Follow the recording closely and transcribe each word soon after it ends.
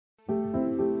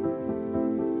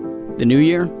The new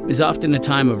year is often a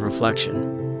time of reflection,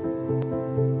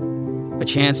 a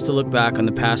chance to look back on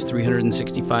the past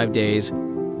 365 days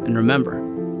and remember.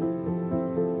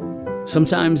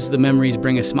 Sometimes the memories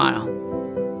bring a smile,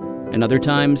 and other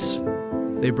times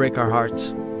they break our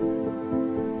hearts.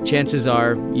 Chances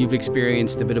are you've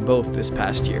experienced a bit of both this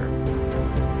past year.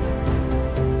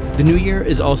 The new year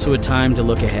is also a time to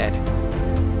look ahead,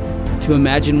 to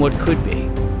imagine what could be,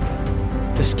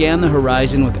 to scan the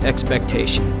horizon with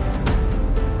expectation,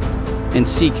 and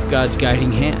seek God's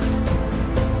guiding hand.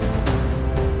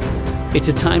 It's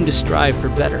a time to strive for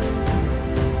better,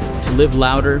 to live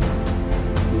louder,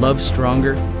 love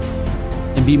stronger,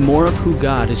 and be more of who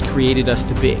God has created us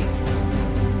to be.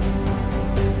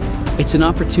 It's an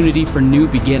opportunity for new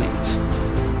beginnings,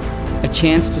 a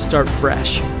chance to start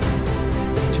fresh,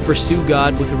 to pursue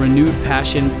God with a renewed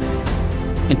passion,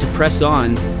 and to press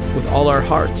on with all our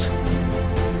hearts.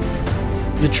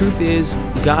 The truth is,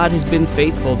 God has been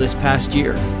faithful this past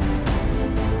year,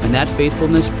 and that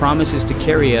faithfulness promises to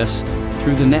carry us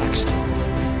through the next.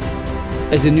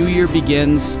 As the new year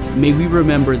begins, may we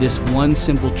remember this one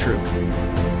simple truth.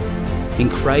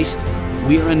 In Christ,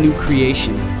 we are a new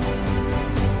creation.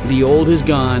 The old is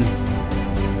gone,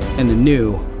 and the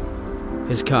new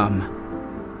has come.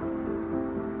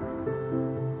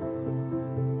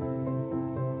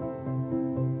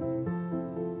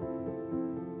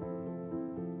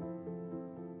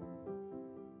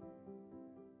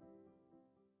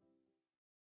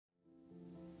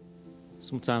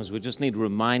 Sometimes we just need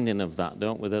reminding of that,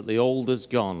 don't we? That the old is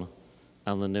gone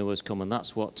and the new has come. And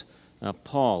that's what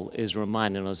Paul is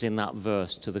reminding us in that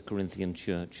verse to the Corinthian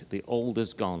church. The old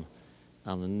is gone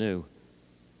and the new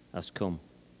has come.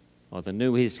 Or the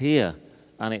new is here,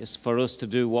 and it's for us to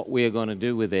do what we are going to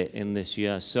do with it in this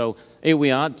year. So here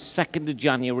we are, 2nd of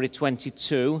January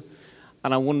 22,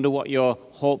 and I wonder what your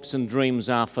hopes and dreams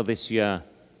are for this year.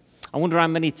 I wonder how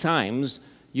many times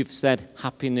you've said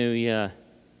Happy New Year.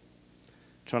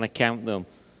 Trying to count them.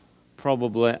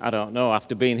 Probably, I don't know,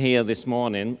 after being here this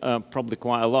morning, probably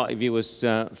quite a lot of you was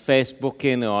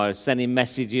Facebooking or sending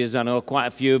messages. I know quite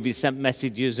a few of you sent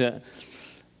messages at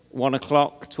 1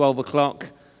 o'clock, 12 o'clock,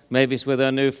 maybe it's with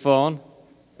a new phone,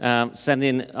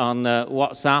 sending on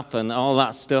WhatsApp and all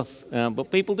that stuff.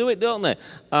 But people do it, don't they?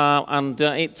 And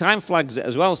it time flags it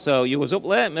as well, so you was up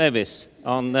late, Mavis,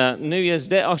 on New Year's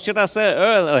Day, or should I say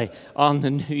early, on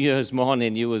the New Year's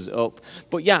morning you was up.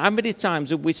 But yeah, how many times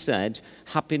have we said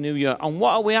Happy New Year? And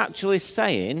what are we actually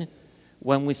saying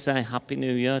when we say Happy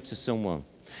New Year to someone?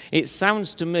 It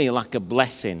sounds to me like a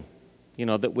blessing, you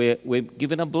know, that we're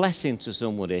giving a blessing to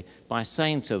somebody by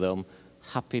saying to them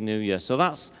Happy New Year. So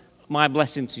that's my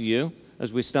blessing to you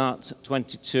as we start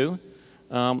 22.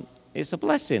 It's a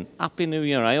blessing. Happy New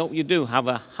Year. I hope you do have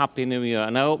a Happy New Year,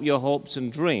 and I hope your hopes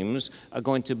and dreams are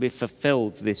going to be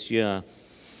fulfilled this year.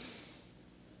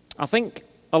 I think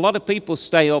a lot of people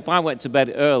stay up. I went to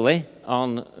bed early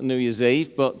on New Year's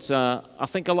Eve, but I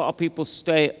think a lot of people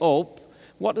stay up.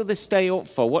 What do they stay up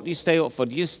for? What do you stay up for?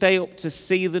 Do you stay up to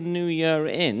see the new year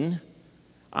in?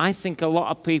 I think a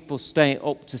lot of people stay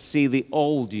up to see the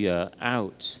old year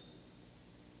out.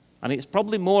 And it's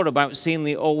probably more about seeing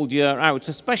the old year out,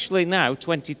 especially now,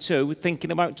 22, thinking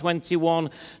about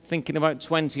 21, thinking about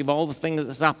 20, of all the things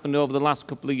that's happened over the last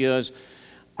couple of years.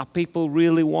 Are people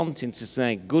really wanting to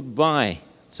say goodbye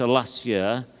to last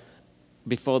year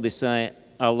before they say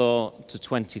hello to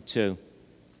 22?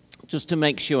 Just to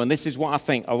make sure, and this is what I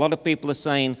think, a lot of people are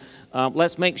saying,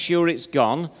 let's make sure it's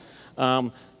gone,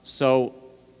 so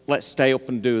let's stay up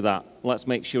and do that. Let's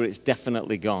make sure it's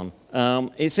definitely gone.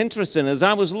 It's interesting, as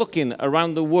I was looking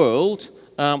around the world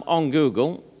on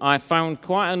Google, I found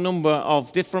quite a number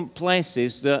of different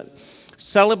places that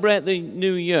celebrate the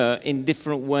new year in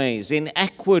different ways. In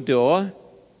Ecuador,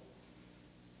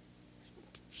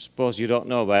 suppose you don't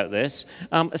know about this,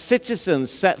 citizens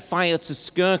set fire to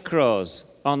scarecrows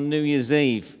on New Year's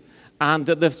Eve. And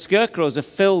the scarecrows are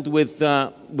filled with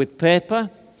paper,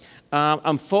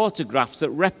 and photographs that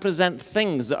represent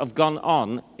things that have gone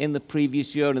on in the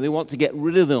previous year, and they want to get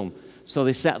rid of them, so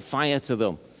they set fire to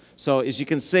them. So as you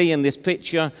can see in this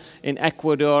picture in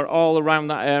Ecuador, all around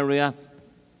that area,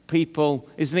 people,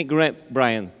 isn't it great,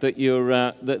 Brian, that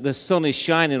that the sun is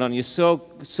shining on you so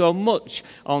much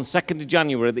on 2nd of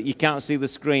January that you can't see the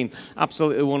screen?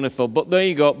 Absolutely wonderful. But there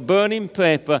you go, burning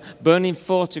paper, burning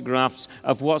photographs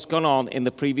of what's gone on in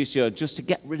the previous year, just to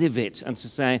get rid of it and to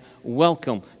say,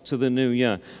 welcome to the new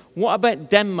year. What about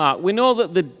Denmark? We know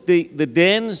that the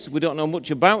Danes, we don't know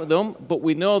much about them, but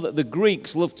we know that the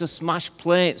Greeks love to smash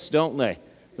plates, don't they?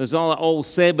 There's all that old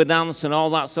sabre dance and all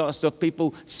that sort of stuff,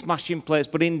 people smashing plates.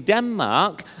 But in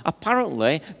Denmark,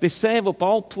 apparently, they save up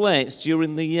all plates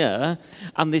during the year,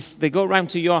 and they go round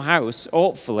to your house,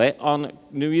 hopefully, on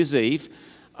New Year's Eve.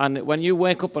 And when you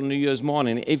wake up on New Year's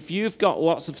morning, if you've got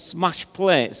lots of smashed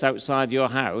plates outside your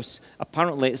house,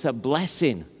 apparently it's a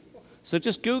blessing. So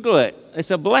just Google it.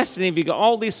 It's a blessing if you've got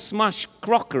all this smashed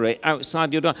crockery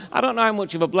outside your door. I don't know how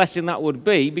much of a blessing that would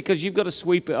be, because you've got to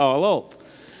sweep it all up.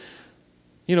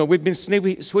 You know, we've been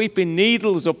sweeping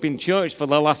needles up in church for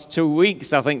the last 2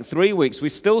 weeks, I think 3 weeks. We're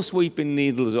still sweeping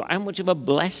needles up. How much of a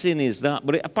blessing is that?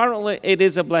 But apparently it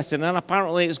is a blessing, and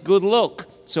apparently it's good luck.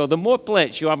 So the more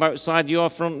plates you have outside your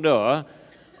front door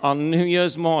on New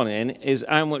Year's morning is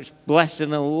how much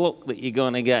blessing and luck that you're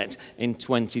going to get in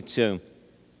 22.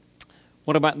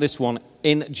 What about this one?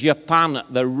 In Japan,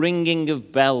 the ringing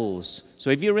of bells. So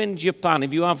if you're in Japan,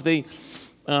 if you have the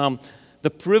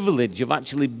privilege of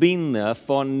actually being there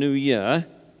for New Year,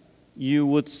 you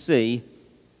would see,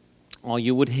 or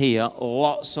you would hear,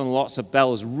 lots and lots of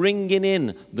bells ringing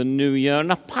in the New Year.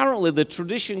 And apparently the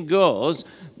tradition goes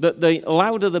that the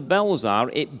louder the bells are,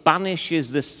 it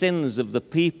banishes the sins of the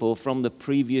people from the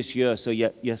previous year. So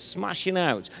you're smashing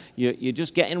out, you're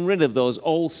just getting rid of those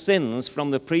old sins from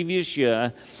the previous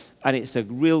year, and it's a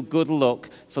real good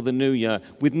luck for the New Year.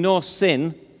 With no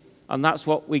sin. And that's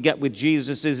what we get with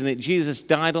Jesus, isn't it? Jesus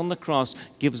died on the cross,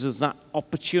 gives us that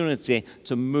opportunity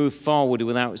to move forward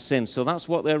without sin. So that's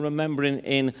what they're remembering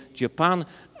in Japan.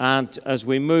 And as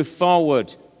we move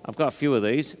forward, I've got a few of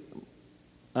these.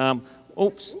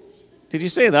 Oops, did you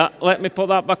see that? Let me put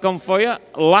that back on for you.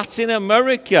 Latin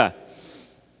America.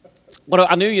 Well,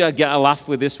 I knew you'd get a laugh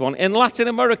with this one. In Latin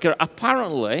America,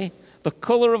 apparently, the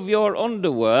color of your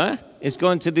underwear is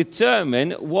going to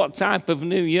determine what type of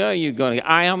New Year you're going to get.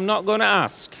 I am not going to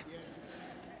ask.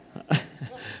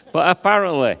 But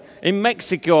apparently, in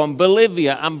Mexico and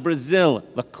Bolivia and Brazil,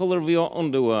 the color of your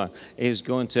underwear is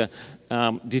going to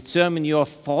determine your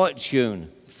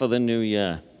fortune for the New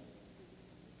Year.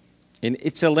 In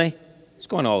Italy, it's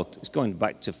going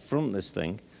back to front, this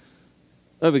thing.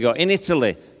 There we go. In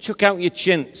Italy, chuck out your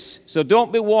chintz. So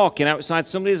don't be walking outside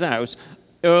somebody's house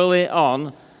early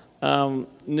on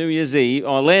New Year's Eve,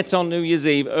 or late on New Year's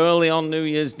Eve, early on New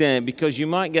Year's Day, because you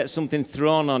might get something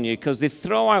thrown on you, because they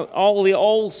throw out all the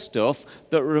old stuff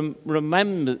that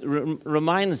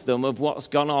reminds them of what's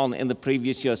gone on in the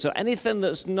previous year. So anything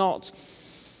that's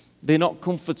they're not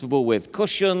comfortable with,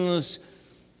 cushions,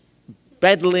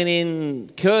 bed linen,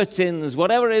 curtains,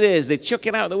 whatever it is, they chuck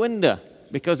it out the window,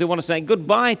 because they want to say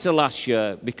goodbye to last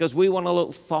year, because we want to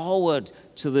look forward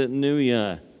to the new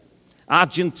year.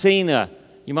 Argentina,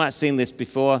 you might have seen this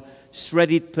before,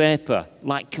 shredded paper,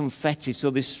 like confetti. So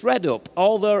they shred up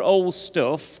all their old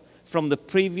stuff from the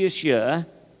previous year,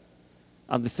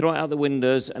 and they throw it out the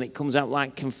windows, and it comes out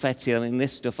like confetti. I mean,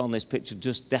 this stuff on this picture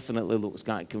just definitely looks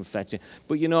like confetti.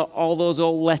 But you know, all those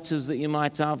old letters that you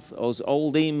might have, those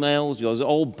old emails, those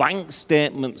old bank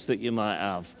statements that you might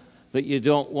have, that you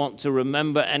don't want to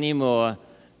remember anymore,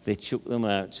 they chuck them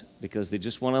out because they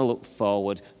just want to look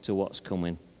forward to what's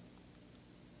coming.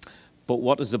 But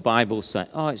what does the Bible say?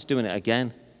 Oh, it's doing it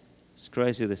again. It's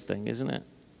crazy, this thing, isn't it?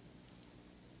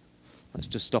 Let's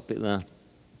just stop it there.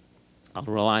 I'll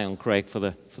rely on Craig for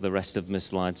the rest of my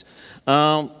slides.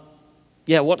 What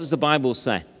does the Bible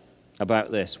say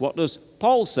about this? What does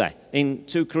Paul say in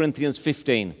 2 Corinthians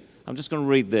 15? I'm just going to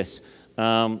read this.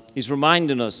 He's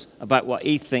reminding us about what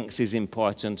he thinks is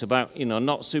important, about,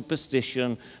 not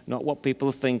superstition, not what people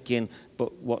are thinking,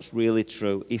 but what's really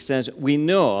true. He says, we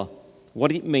know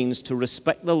what it means to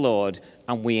respect the Lord,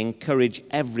 and we encourage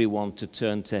everyone to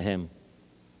turn to him.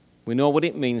 We know what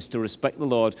it means to respect the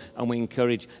Lord, and we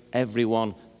encourage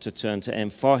everyone to turn to him.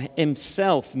 For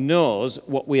himself knows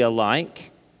what we are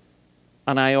like,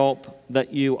 and I hope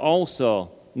that you also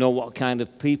know what kind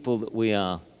of people that we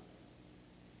are.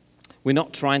 We're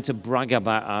not trying to brag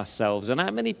about ourselves. And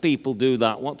how many people do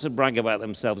that, want to brag about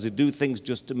themselves? They do things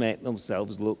just to make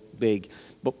themselves look big.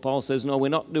 But Paul says, no, we're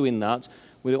not doing that.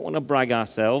 We don't want to brag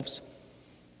ourselves.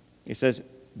 He says,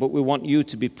 but we want you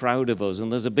to be proud of us.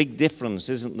 And there's a big difference,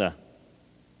 isn't there?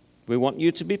 We want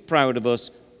you to be proud of us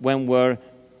when we're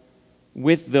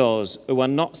with those who are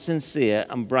not sincere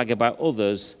and brag about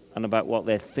others and about what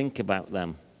they think about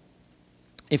them.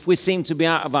 If we seem to be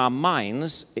out of our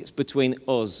minds, it's between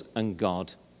us and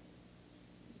God.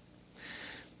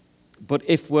 But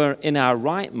if we're in our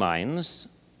right minds,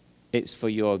 it's for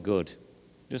your good.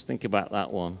 Just think about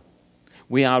that one.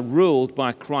 We are ruled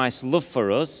by Christ's love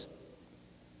for us,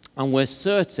 and we're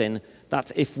certain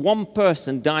that if one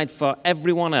person died for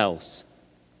everyone else,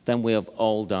 then we have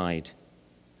all died.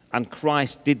 And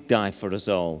Christ did die for us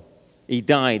all. He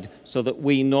died so that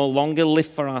we no longer live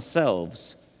for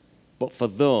ourselves, but for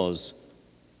those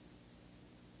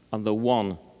and the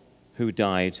one who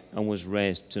died and was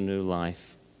raised to new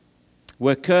life.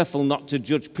 We're careful not to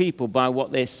judge people by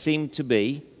what they seem to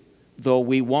be, though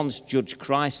we once judged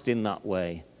Christ in that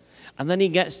way. And then he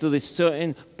gets to this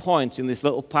certain point in this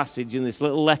little passage, in this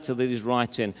little letter that he's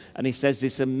writing, and he says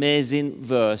this amazing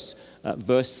verse,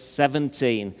 verse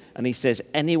 17, and he says,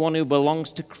 anyone who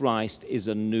belongs to Christ is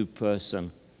a new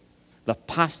person. The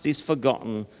past is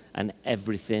forgotten and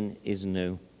everything is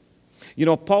new. You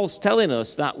know, Paul's telling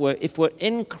us that if we're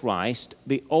in Christ,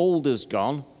 the old is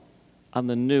gone and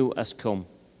the new has come.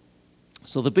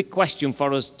 So the big question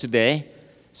for us today,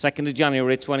 2nd of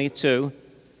January 22,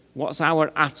 what's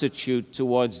our attitude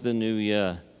towards the new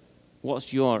year?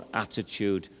 What's your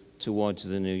attitude towards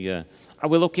the new year? Are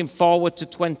we looking forward to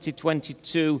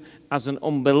 2022 as an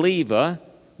unbeliever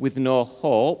with no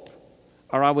hope?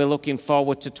 Or are we looking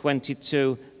forward to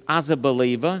 22 as a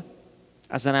believer,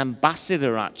 as an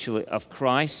ambassador actually of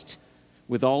Christ,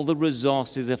 with all the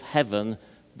resources of heaven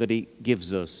that he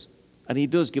gives us? And he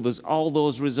does give us all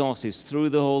those resources through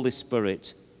the Holy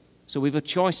Spirit. So we have a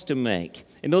choice to make.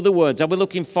 In other words, are we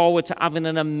looking forward to having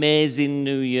an amazing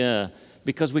new year?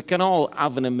 Because we can all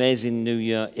have an amazing new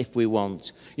year if we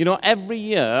want. You know, every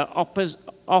year offers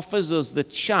us the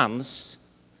chance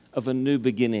of a new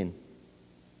beginning.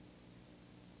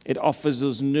 It offers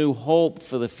us new hope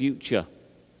for the future.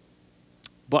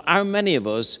 But how many of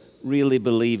us really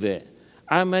believe it?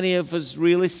 How many of us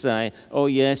really say, oh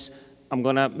yes, I'm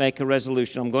going to make a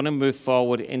resolution, I'm going to move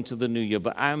forward into the new year?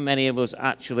 But how many of us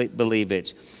actually believe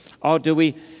it? Or do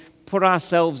we put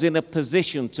ourselves in a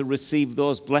position to receive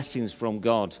those blessings from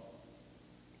God?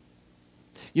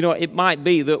 You know, it might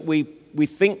be that we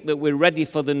think that we're ready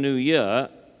for the new year,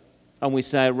 and we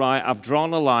say, right, I've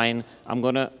drawn a line,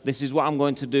 this is what I'm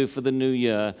going to do for the new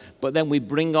year, but then we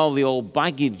bring all the old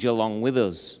baggage along with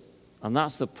us. And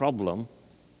that's the problem.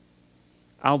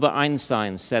 Albert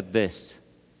Einstein said this.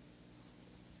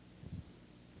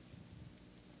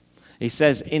 He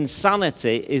says,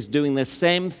 insanity is doing the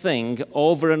same thing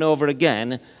over and over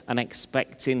again and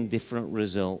expecting different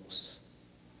results.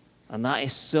 And that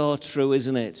is so true,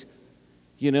 isn't it?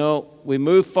 You know, we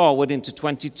move forward into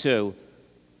 22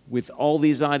 with all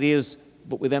these ideas,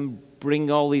 but we then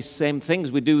bring all these same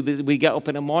things. We get up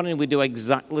in the morning, we do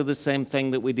exactly the same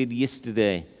thing that we did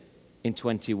yesterday in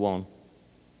 21.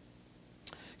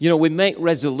 You know, we make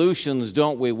resolutions,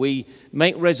 don't we? We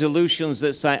make resolutions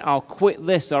that say, I'll quit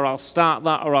this, or I'll start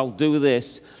that, or I'll do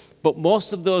this. But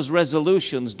most of those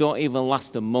resolutions don't even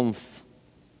last a month.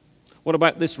 What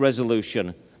about this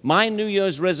resolution? My New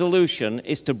Year's resolution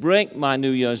is to break my New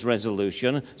Year's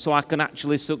resolution so I can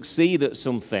actually succeed at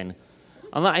something.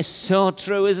 And that is so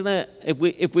true, isn't it?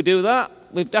 If we do that,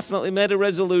 we've definitely made a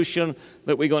resolution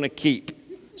that we're going to keep.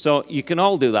 So you can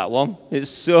all do that one. It's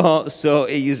so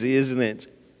easy, isn't it?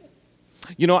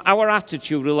 You know, our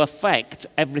attitude will affect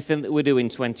everything that we do in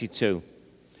 22.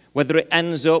 Whether it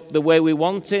ends up the way we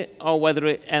want it or whether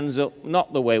it ends up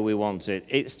not the way we want it.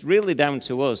 It's really down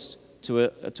to us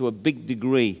to a big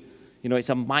degree. You know,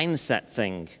 it's a mindset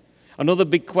thing. Another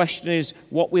big question is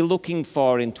what we're looking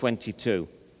for in 22.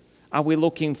 Are we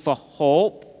looking for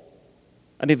hope?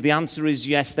 And if the answer is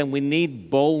yes, then we need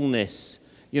boldness.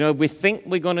 You know, if we think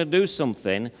we're going to do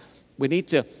something, we need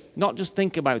to not just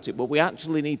think about it, but we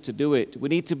actually need to do it. We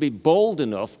need to be bold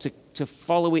enough to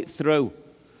follow it through.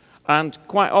 And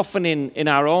quite often in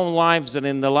our own lives and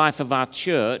in the life of our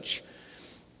church,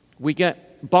 we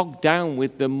get bogged down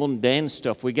with the mundane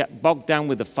stuff. We get bogged down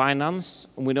with the finance,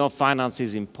 and we know finance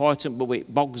is important, but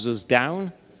it bogs us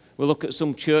down. We look at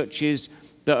some churches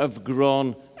that have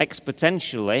grown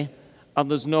exponentially,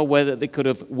 and there's no way that they could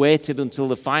have waited until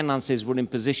the finances were in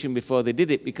position before they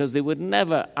did it, because they would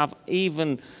never have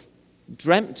even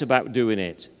dreamt about doing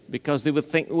it, because they would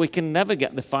think we can never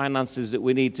get the finances that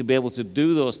we need to be able to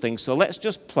do those things. So let's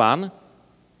just plan.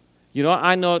 You know,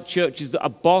 I know churches that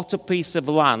have bought a piece of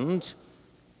land,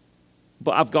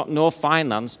 but I've got no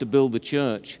finance to build the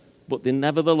church. But they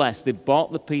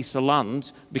bought the piece of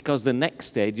land because the next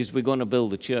stage is we're going to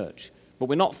build a church. But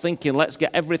we're not thinking, let's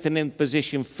get everything in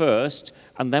position first,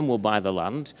 and then we'll buy the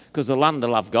land, because the land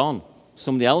will have gone.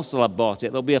 Somebody else will have bought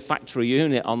it. There'll be a factory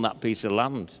unit on that piece of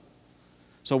land.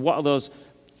 So what are those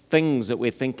things that we're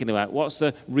thinking about? What's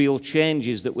the real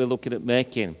changes that we're looking at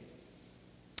making?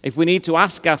 If we need to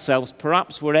ask ourselves,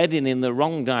 perhaps we're heading in the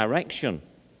wrong direction.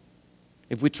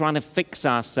 If we're trying to fix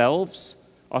ourselves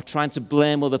or trying to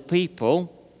blame other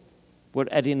people, we're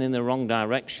heading in the wrong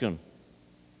direction.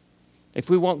 If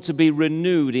we want to be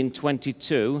renewed in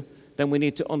 22, then we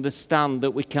need to understand that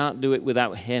we can't do it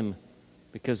without him,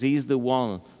 because he's the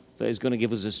one that is going to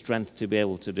give us the strength to be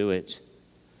able to do it.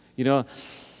 You know,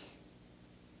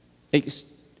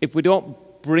 if we don't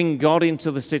bring God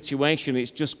into the situation, it's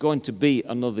just going to be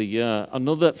another year,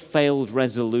 another failed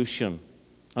resolution,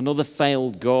 another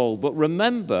failed goal. But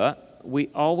remember, we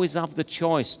always have the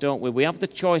choice, don't we? We have the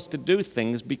choice to do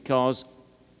things because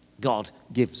God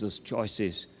gives us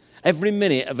choices. Every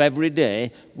minute of every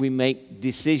day, we make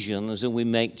decisions and we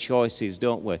make choices,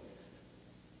 don't we?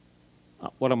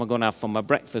 What am I going to have for my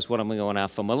breakfast? What am I going to have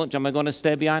for my lunch? Am I going to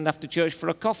stay behind after church for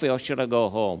a coffee, or should I go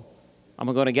home? Am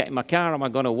I going to get in my car? Am I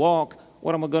going to walk?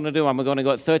 What am I going to do? Am I going to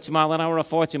go at 30 miles an hour or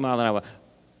 40 miles an hour?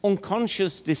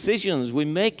 Unconscious decisions. We're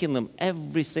making them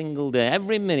every single day.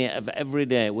 Every minute of every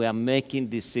day, we are making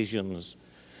decisions.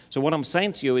 So what I'm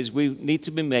saying to you is we need to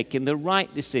be making the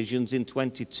right decisions in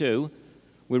 22.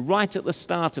 We're right at the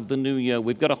start of the new year.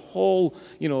 We've got a whole,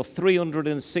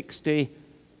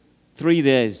 363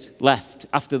 days left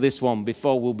after this one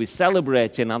before we'll be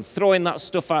celebrating and throwing that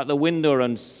stuff out the window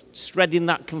and shredding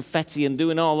that confetti and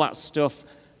doing all that stuff.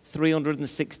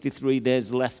 363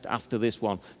 days left after this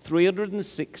one.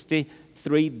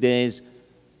 363 days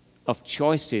of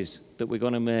choices that we're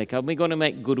going to make. Are we going to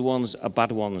make good ones or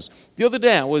bad ones? The other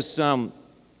day I was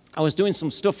doing some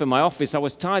stuff in my office. I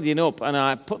was tidying up and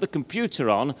I put the computer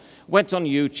on, went on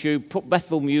YouTube, put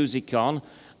Bethel music on,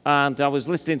 and I was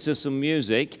listening to some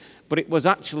music, but it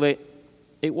wasn't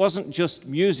just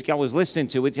music I was listening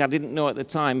to, which I didn't know at the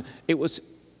time. It was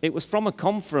from a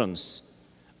conference,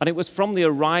 and it was from the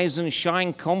Arise and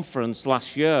Shine conference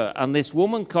last year, and this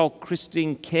woman called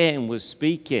Christine Kane was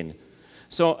speaking.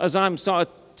 So as I'm sort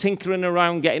of tinkering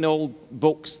around, getting old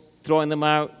books, throwing them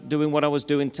out, doing what I was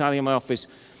doing, tidying my office,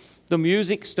 the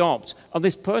music stopped, and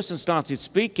this person started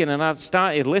speaking, and I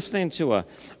started listening to her,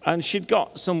 and she'd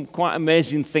got some quite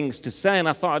amazing things to say, and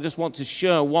I thought I just want to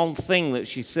share one thing that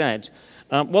she said.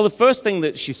 Well, the first thing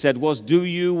that she said was, do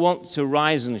you want to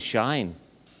rise and shine?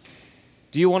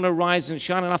 Do you want to rise and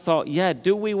shine? And I thought, yeah,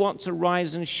 do we want to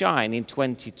rise and shine in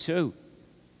 22?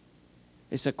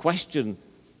 It's a question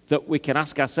that we can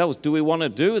ask ourselves, do we want to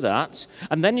do that?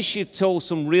 And then she told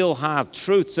some real hard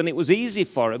truths, and it was easy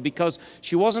for her because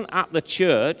she wasn't at the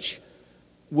church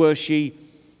where she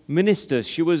ministers.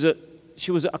 She was at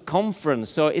a conference.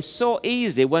 So it's so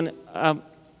easy when a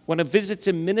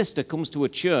visiting minister comes to a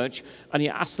church and you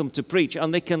ask them to preach,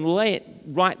 and they can lay it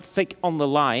right thick on the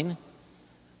line.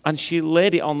 And she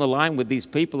laid it on the line with these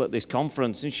people at this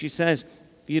conference, and she says,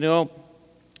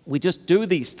 we just do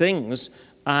these things,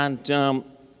 and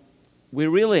we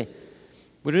really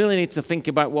need to think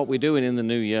about what we're doing in the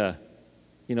new year.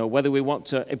 Whether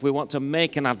if we want to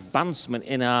make an advancement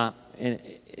in our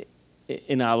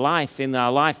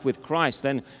life with Christ,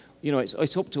 then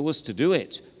it's up to us to do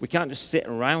it. We can't just sit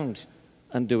around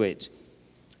and do it.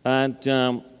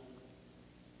 And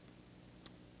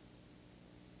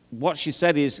what she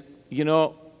said is,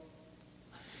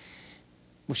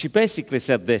 she basically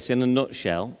said this in a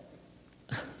nutshell,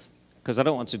 because I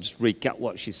don't want to just recap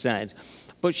what she said.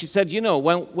 But she said,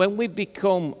 when we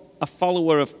become a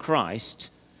follower of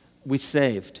Christ, we're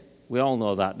saved. We all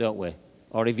know that, don't we?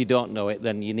 Or if you don't know it,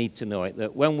 then you need to know it.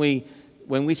 That when we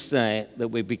say that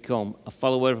we become a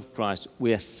follower of Christ,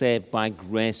 we are saved by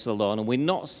grace alone, and we're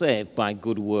not saved by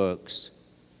good works.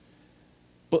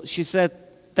 But she said,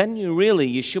 then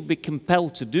you should be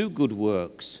compelled to do good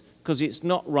works, because it's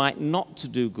not right not to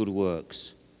do good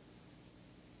works.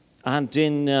 And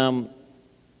in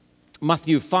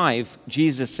Matthew 5,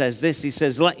 Jesus says this. He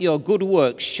says, let your good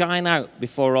works shine out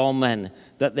before all men,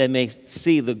 that they may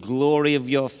see the glory of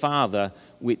your Father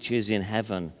which is in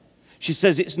heaven. She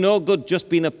says it's no good just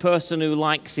being a person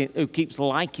who keeps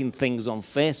liking things on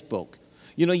Facebook.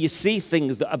 You see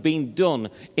things that are being done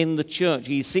in the church.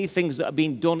 You see things that are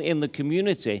being done in the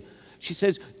community. She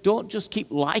says, don't just keep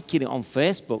liking it on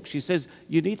Facebook. She says,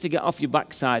 you need to get off your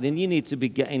backside, and you need to be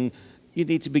getting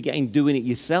doing it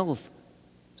yourself.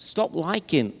 Stop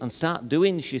liking and start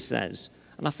doing, she says.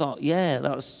 And I thought, yeah,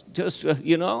 that's just,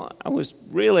 I was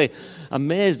really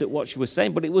amazed at what she was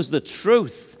saying, but it was the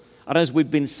truth. And as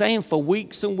we've been saying for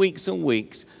weeks and weeks and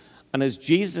weeks, and as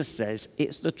Jesus says,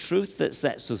 it's the truth that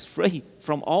sets us free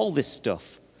from all this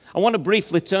stuff. I want to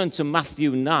briefly turn to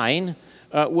Matthew 9,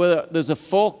 where there's a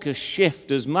focus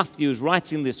shift as Matthew's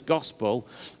writing this gospel,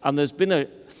 and there's been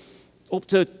up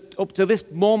to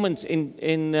this moment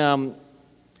in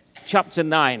chapter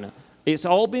 9, it's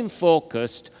all been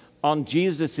focused on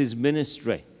Jesus'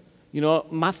 ministry. You know,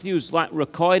 Matthew's like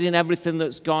recording everything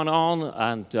that's gone on,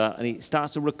 and he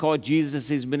starts to record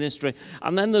Jesus' ministry.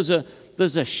 And then there's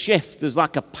a shift, there's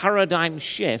like a paradigm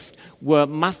shift where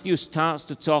Matthew starts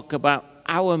to talk about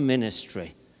our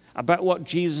ministry, about what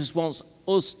Jesus wants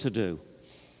us to do.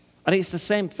 And it's the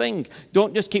same thing.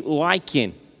 Don't just keep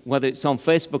liking, whether it's on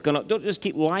Facebook or not, don't just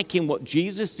keep liking what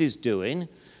Jesus is doing,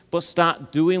 but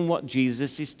start doing what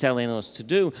Jesus is telling us to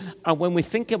do. And when we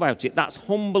think about it, that's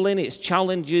humbling, it's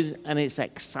challenging, and it's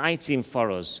exciting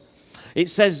for us. It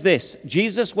says this: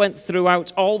 Jesus went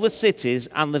throughout all the cities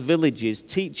and the villages,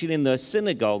 teaching in their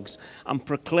synagogues and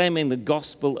proclaiming the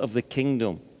gospel of the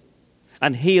kingdom,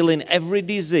 and healing every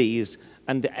disease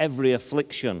and every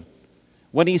affliction.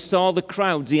 When he saw the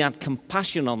crowds, he had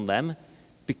compassion on them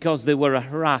because they were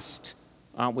harassed,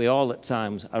 aren't we all at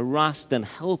times, harassed and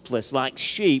helpless like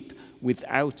sheep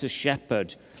without a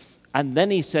shepherd. And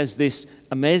then he says this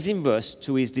amazing verse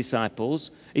to his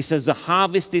disciples. He says, the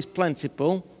harvest is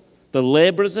plentiful, the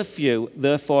laborers are few,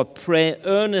 therefore pray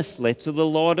earnestly to the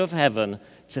Lord of heaven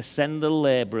to send the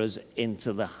laborers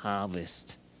into the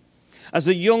harvest. As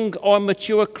a young or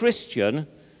mature Christian,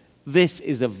 this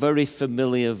is a very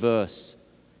familiar verse.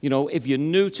 You know, if you're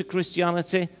new to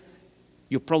Christianity,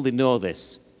 you'll probably know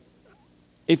this.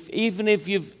 Even if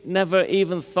you've never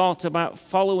even thought about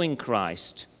following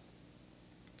Christ,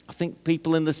 I think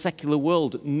people in the secular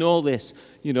world know this,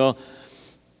 you know,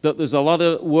 that there's a lot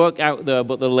of work out there,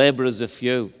 but the laborers are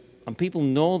few. And people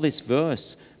know this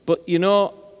verse. But, you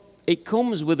know, it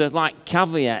comes with a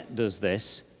caveat, does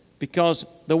this, because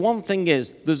the one thing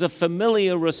is, there's a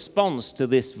familiar response to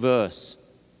this verse.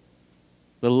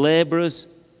 The laborers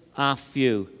are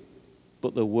few,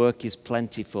 but the work is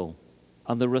plentiful.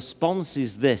 And the response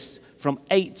is this, from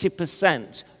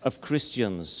 80% of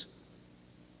Christians: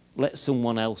 let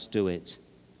someone else do it.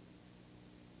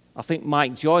 I think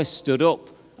Mike Joyce stood up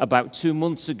about 2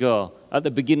 months ago at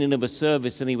the beginning of a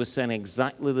service, and he was saying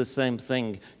exactly the same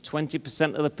thing.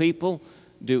 20% of the people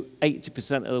do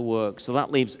 80% of the work. So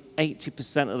that leaves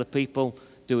 80% of the people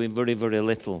doing very, very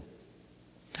little.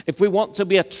 If we want to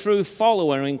be a true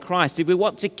follower in Christ, if we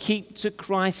want to keep to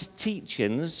Christ's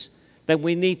teachings, then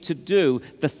we need to do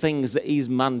the things that he's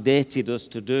mandated us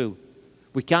to do.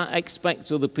 We can't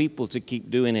expect other people to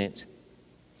keep doing it.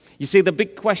 You see, the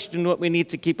big question that we need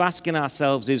to keep asking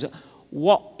ourselves is,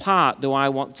 what part do I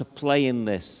want to play in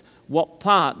this? What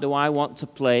part do I want to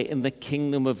play in the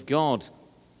kingdom of God?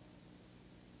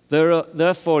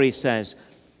 Therefore, he says,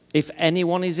 if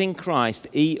anyone is in Christ,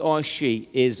 he or she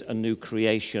is a new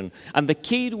creation. And the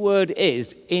key word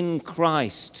is in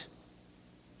Christ.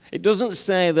 It doesn't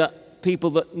say that people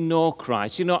that know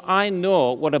Christ. You know, I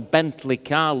know what a Bentley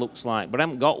car looks like, but I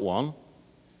haven't got one.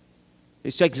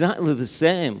 It's exactly the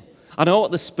same. I know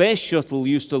what the space shuttle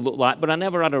used to look like, but I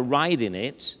never had a ride in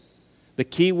it. The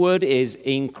key word is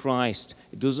in Christ.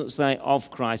 It doesn't say of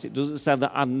Christ. It doesn't say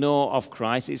that I know of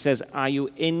Christ. It says, are you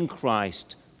in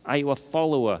Christ? Are you a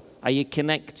follower? Are you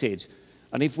connected?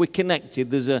 And if we're connected,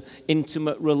 there's an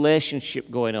intimate relationship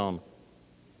going on.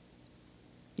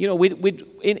 You know,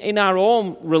 in our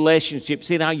own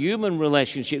relationships, in our human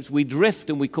relationships, we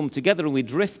drift and we come together, and we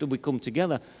drift and we come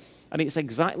together. And it's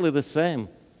exactly the same.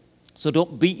 So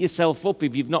don't beat yourself up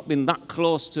if you've not been that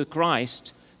close to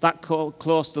Christ, that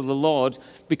close to the Lord,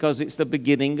 because it's the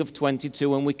beginning of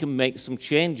 22 and we can make some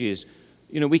changes.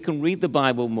 You know, we can read the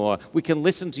Bible more. We can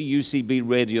listen to UCB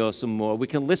radio some more. We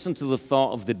can listen to the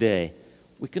thought of the day.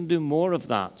 We can do more of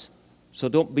that. So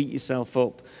don't beat yourself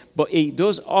up. But he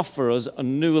does offer us a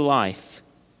new life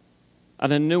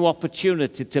and a new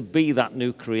opportunity to be that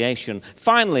new creation.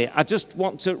 Finally, I just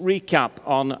want to recap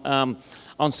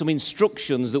on some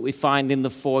instructions that we find in the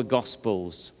 4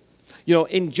 Gospels. You know,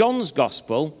 in John's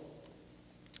Gospel,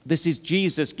 this is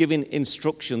Jesus giving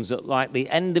instructions at the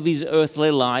end of his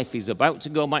earthly life. He's about to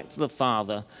go back to the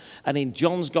Father. And in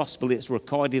John's Gospel, it's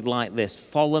recorded like this: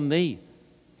 follow me,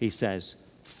 he says.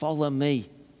 Follow me.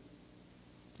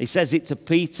 He says it to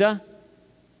Peter,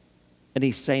 and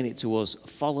he's saying it to us.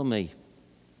 Follow me.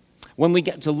 When we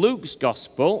get to Luke's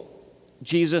Gospel,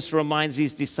 Jesus reminds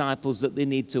his disciples that they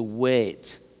need to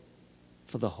wait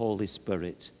for the Holy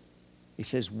Spirit. He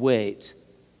says, wait,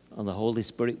 and the Holy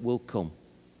Spirit will come.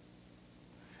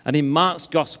 And in Mark's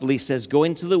Gospel, he says, go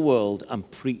into the world and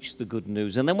preach the good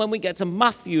news. And then when we get to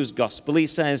Matthew's Gospel, he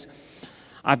says,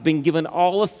 I've been given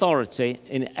all authority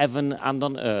in heaven and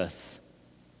on earth.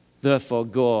 Therefore,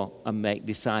 go and make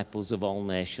disciples of all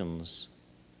nations.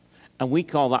 And we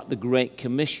call that the Great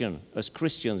Commission. As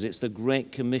Christians, it's the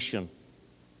Great Commission.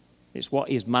 It's what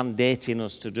he's mandating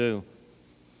us to do.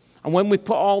 And when we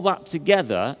put all that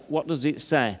together, what does it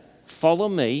say? Follow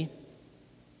me,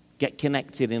 Get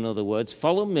connected, in other words.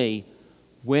 Follow me.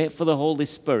 Wait for the Holy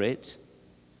Spirit.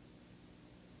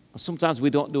 And sometimes we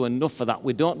don't do enough of that.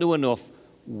 We don't do enough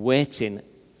waiting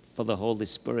for the Holy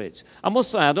Spirit. I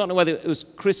must say, I don't know whether it was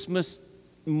Christmas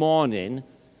morning,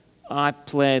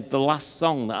 the last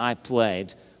song that I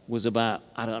played was about,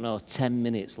 10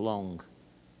 minutes long.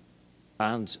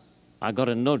 And I got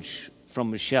a nudge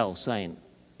from Michelle saying,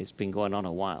 it's been going on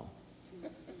a while.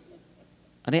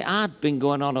 And it had been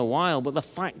going on a while, but the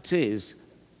fact is,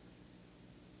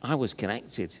 I was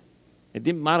connected. It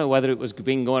didn't matter whether it was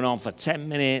been going on for 10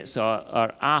 minutes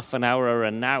or half an hour or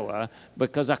an hour,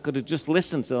 because I could have just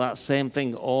listened to that same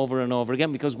thing over and over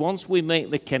again. Because once we make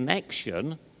the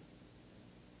connection,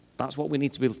 that's what we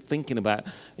need to be thinking about.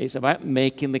 It's about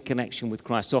making the connection with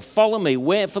Christ. So follow me,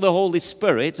 wait for the Holy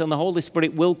Spirit, and the Holy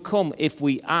Spirit will come if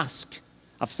we ask.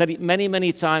 I've said it many,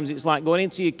 many times. It's like going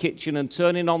into your kitchen and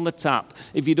turning on the tap.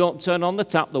 If you don't turn on the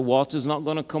tap, the water's not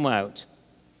going to come out.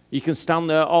 You can stand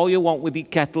there all you want with your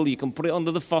kettle. You can put it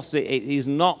under the faucet. It is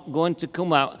not going to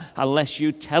come out unless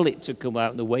you tell it to come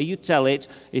out. The way you tell it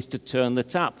is to turn the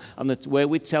tap. And the way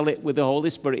we tell it with the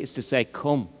Holy Spirit is to say,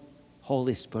 come,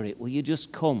 Holy Spirit, will you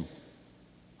just come?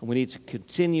 And we need to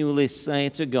continually say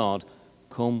to God,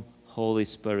 come, Holy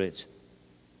Spirit.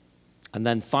 And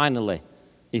then finally,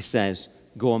 he says,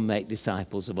 go and make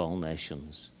disciples of all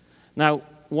nations. Now,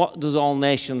 what does all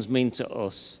nations mean to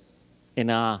us in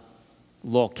our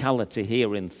locality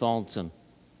here in Thornton?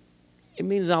 It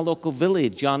means our local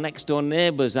village, our next door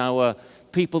neighbours, our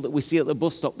people that we see at the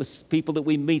bus stop, the people that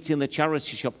we meet in the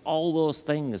charity shop, all those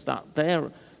things, that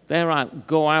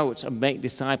go out and make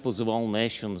disciples of all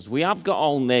nations. We have got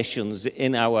all nations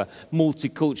in our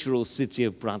multicultural city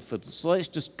of Bradford, so let's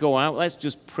just go out, let's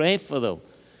just pray for them.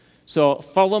 So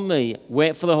follow me,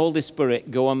 wait for the Holy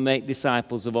Spirit, go and make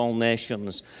disciples of all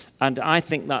nations. And I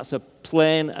think that's a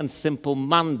plain and simple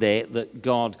mandate that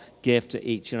God gave to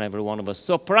each and every one of us.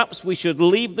 So perhaps we should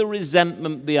leave the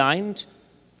resentment behind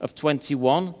of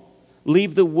 21,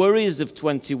 leave the worries of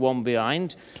 21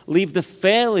 behind, leave the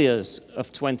failures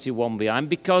of 21 behind,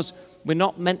 because we're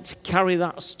not meant to carry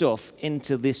that stuff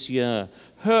into this year.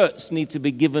 Hurts need to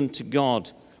be given to God.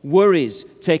 Worries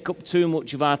take up too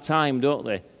much of our time, don't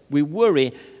they? We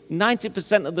worry.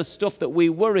 90% of the stuff that we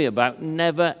worry about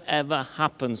never, ever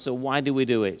happens. So why do we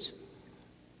do it?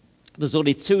 There's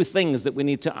only two things that we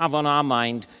need to have on our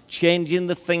mind: changing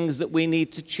the things that we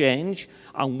need to change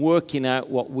and working out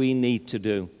what we need to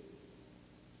do.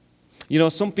 You know,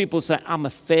 some people say, I'm a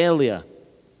failure.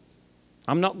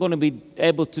 I'm not going to be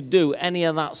able to do any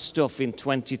of that stuff in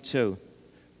 22.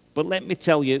 But let me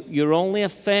tell you, you're only a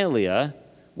failure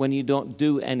when you don't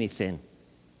do anything.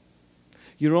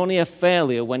 You're only a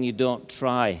failure when you don't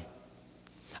try.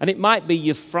 And it might be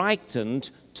you're frightened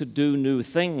to do new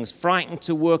things, frightened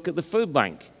to work at the food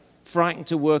bank, frightened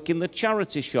to work in the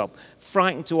charity shop,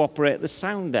 frightened to operate the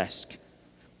sound desk.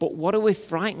 But what are we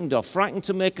frightened of? Frightened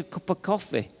to make a cup of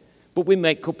coffee. But we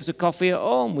make cups of coffee at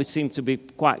home. We seem to be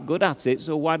quite good at it,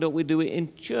 so why don't we do it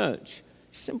in church?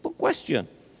 Simple question.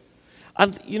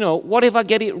 And, you know, what if I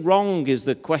get it wrong is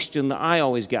the question that I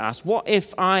always get asked. What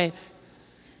if I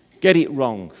get it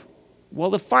wrong?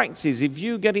 Well, the fact is, if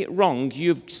you get it wrong,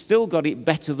 you've still got it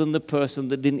better than the person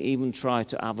that didn't even try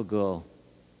to have a go.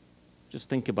 Just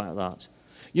think about that.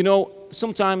 You know,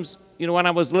 sometimes, when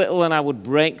I was little and I would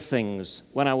break things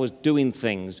when I was doing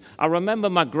things. I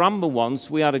remember my grandma once,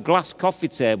 we had a glass coffee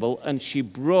table and she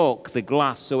broke the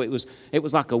glass. So it was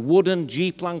like a wooden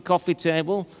G-plan coffee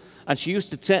table, and she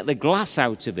used to take the glass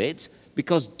out of it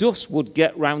because dust would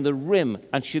get round the rim,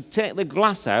 and she'd take the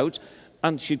glass out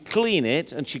and she'd clean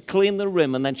it, and she'd clean the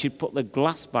rim, and then she'd put the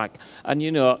glass back, and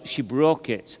she broke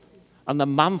it. And the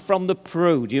man from the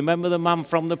Peru, do you remember the man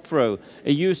from the Peru?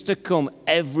 He used to come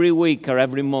every week or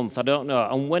every month, I don't know.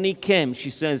 And when he came,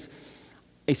 he says,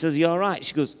 you all right?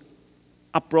 She goes,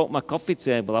 I broke my coffee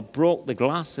table, I broke the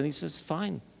glass. And he says,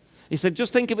 fine. He said,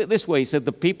 just think of it this way. He said,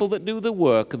 the people that do the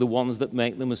work are the ones that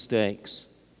make the mistakes.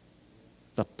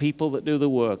 The people that do the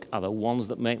work are the ones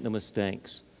that make the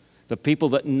mistakes. The people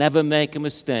that never make a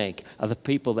mistake are the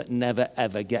people that never,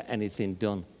 ever get anything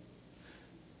done.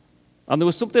 And there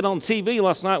was something on TV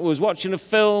last night. We was watching a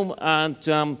film, and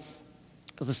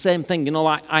the same thing,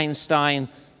 like Einstein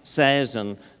says,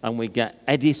 and we get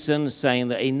Edison saying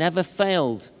that he never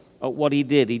failed at what he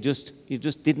did. He just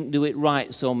didn't do it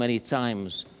right so many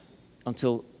times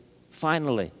until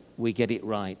finally we get it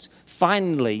right.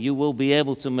 Finally, you will be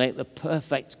able to make the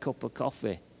perfect cup of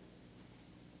coffee.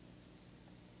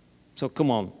 So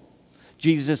come on.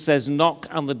 Jesus says, knock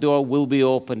and the door will be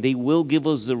opened. He will give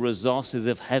us the resources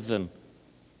of heaven,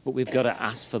 but we've got to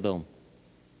ask for them.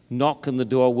 Knock and the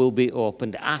door will be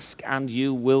opened. Ask and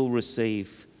you will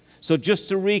receive. So just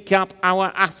to recap,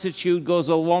 our attitude goes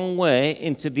a long way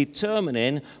into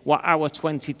determining what our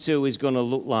 22 is going to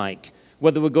look like.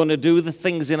 Whether we're going to do the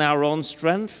things in our own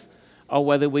strength or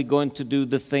whether we're going to do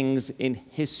the things in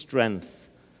His strength.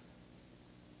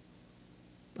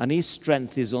 And His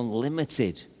strength is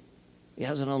unlimited. He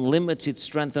has an unlimited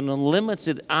strength, an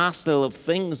unlimited arsenal of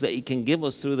things that He can give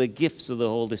us through the gifts of the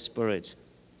Holy Spirit.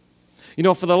 You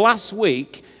know, for the last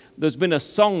week, there's been a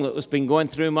song that has been going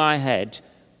through my head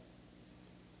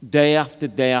day after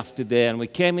day after day. And we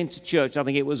came into church, I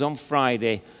think it was on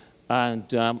Friday,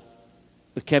 and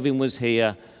Kevin was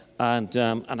here, and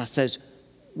I says,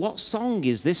 what song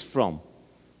is this from?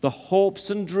 The hopes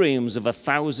and dreams of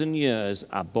 1,000 years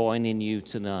are born in you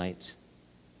tonight.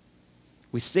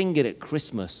 We sing it at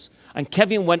Christmas. And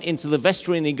Kevin went into the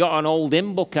vestry and he got an old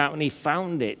hymn book out and he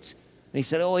found it. And he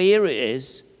said, oh, here it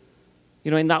is.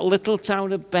 You know, in that little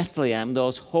town of Bethlehem,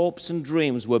 those hopes and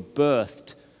dreams were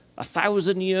birthed.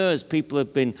 1,000 years people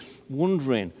have been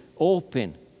wondering,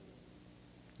 hoping.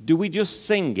 Do we just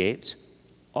sing it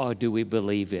or do we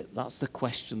believe it? That's the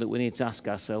question that we need to ask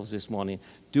ourselves this morning.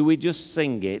 Do we just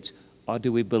sing it or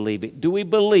do we believe it? Do we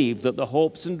believe that the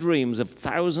hopes and dreams of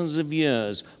thousands of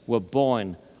years were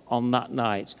born on that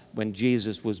night when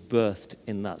Jesus was birthed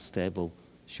in that stable?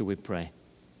 Shall we pray?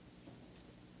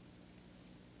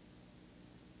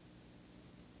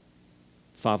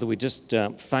 Father, we just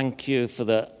thank you for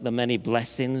the many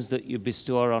blessings that you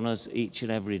bestow on us each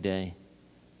and every day.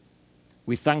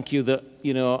 We thank you that,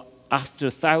 you know, after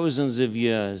thousands of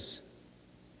years,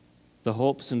 the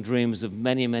hopes and dreams of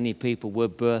many, many people were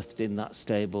birthed in that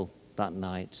stable that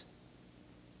night.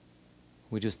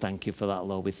 We just thank you for that,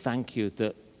 Lord. We thank you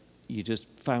that you just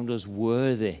found us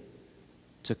worthy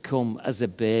to come as a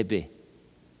baby,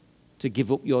 to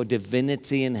give up your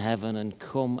divinity in heaven and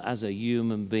come as a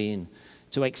human being,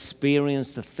 to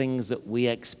experience the things that we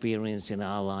experience in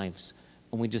our lives.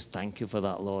 And we just thank you for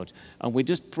that, Lord. And we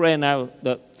just pray now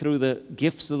that through the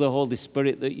gifts of the Holy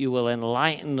Spirit that you will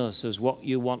enlighten us as what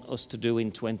you want us to do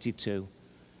in 22.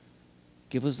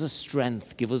 Give us the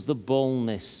strength, give us the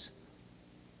boldness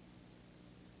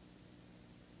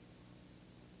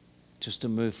just to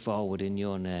move forward in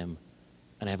your name.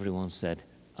 And everyone said,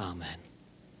 Amen.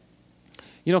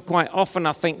 You know, quite often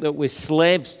I think that we're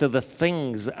slaves to the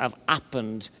things that have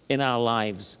happened in our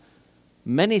lives.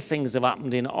 Many things have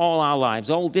happened in all our lives,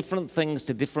 all different things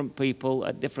to different people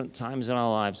at different times in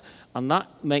our lives. And that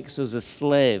makes us a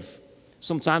slave.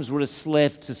 Sometimes we're a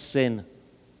slave to sin.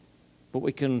 But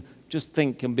we can just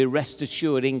think and be rest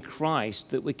assured in Christ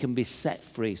that we can be set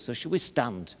free. So shall we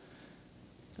stand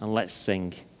and let's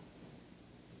sing.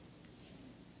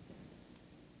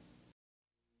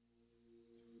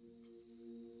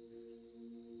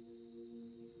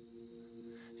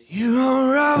 You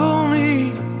unravel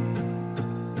me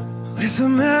with a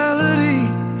melody.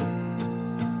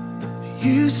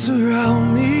 You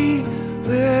surround me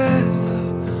with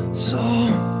a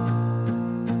song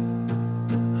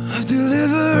of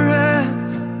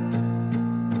deliverance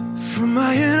from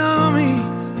my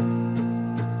enemies,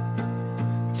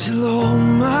 till all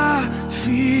my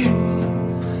fears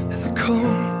have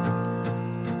come.